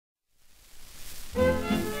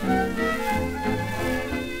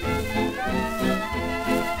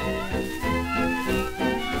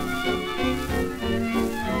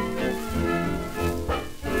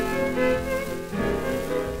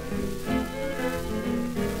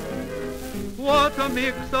what a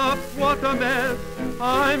mix-up, what a mess,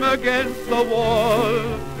 I'm against the wall.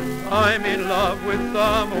 I'm in love with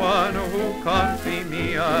someone who can't see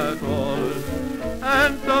me at all.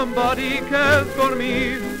 And somebody cares for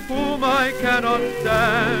me whom I cannot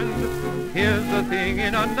stand. Here's the thing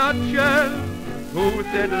in a nutshell, who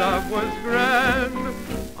said love was grand?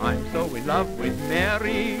 I'm so in love with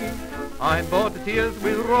Mary, I'm bored to tears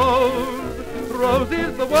with Rose. Rose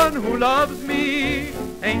is the one who loves me,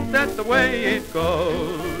 ain't that the way it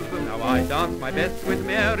goes? Now I dance my best with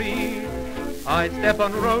Mary, I step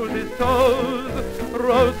on Rose's toes.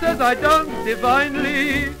 Rose says I dance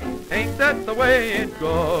divinely, ain't that the way it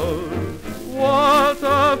goes? What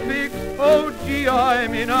a fix, oh gee,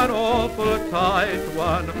 I'm in an awful tight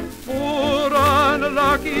one. Poor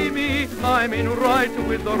unlucky me, I'm in right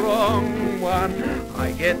with the wrong one.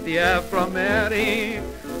 I get the air from Mary,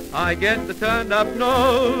 I get the turned up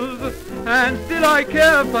nose, and still I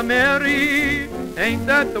care for Mary, ain't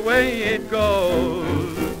that the way it goes?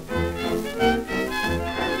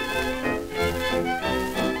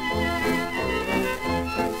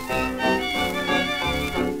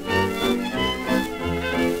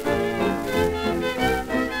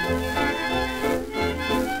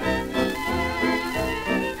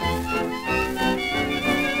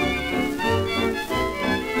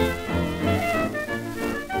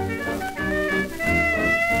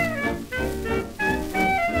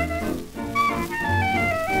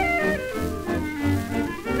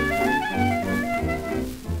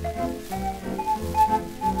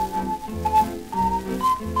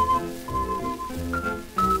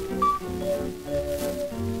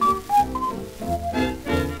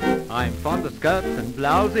 I'm fond of skirts and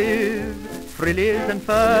blouses, frillies and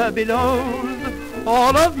fur belows.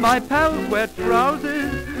 All of my pals wear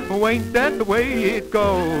trousers, ain't that the way it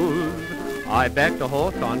goes? I backed a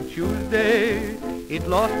horse on Tuesday, it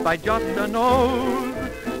lost by just a nose.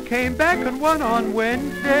 Came back and won on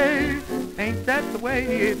Wednesday, ain't that the way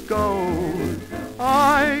it goes?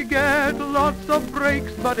 I get lots of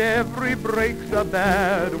breaks, but every break's a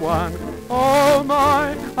bad one. Oh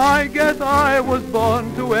my, I guess I was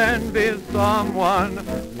born to envy someone.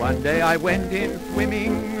 One day I went in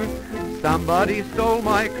swimming, somebody stole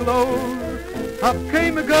my clothes. Up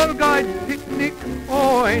came a girl guide picnic,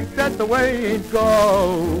 oh ain't that the way it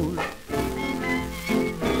goes?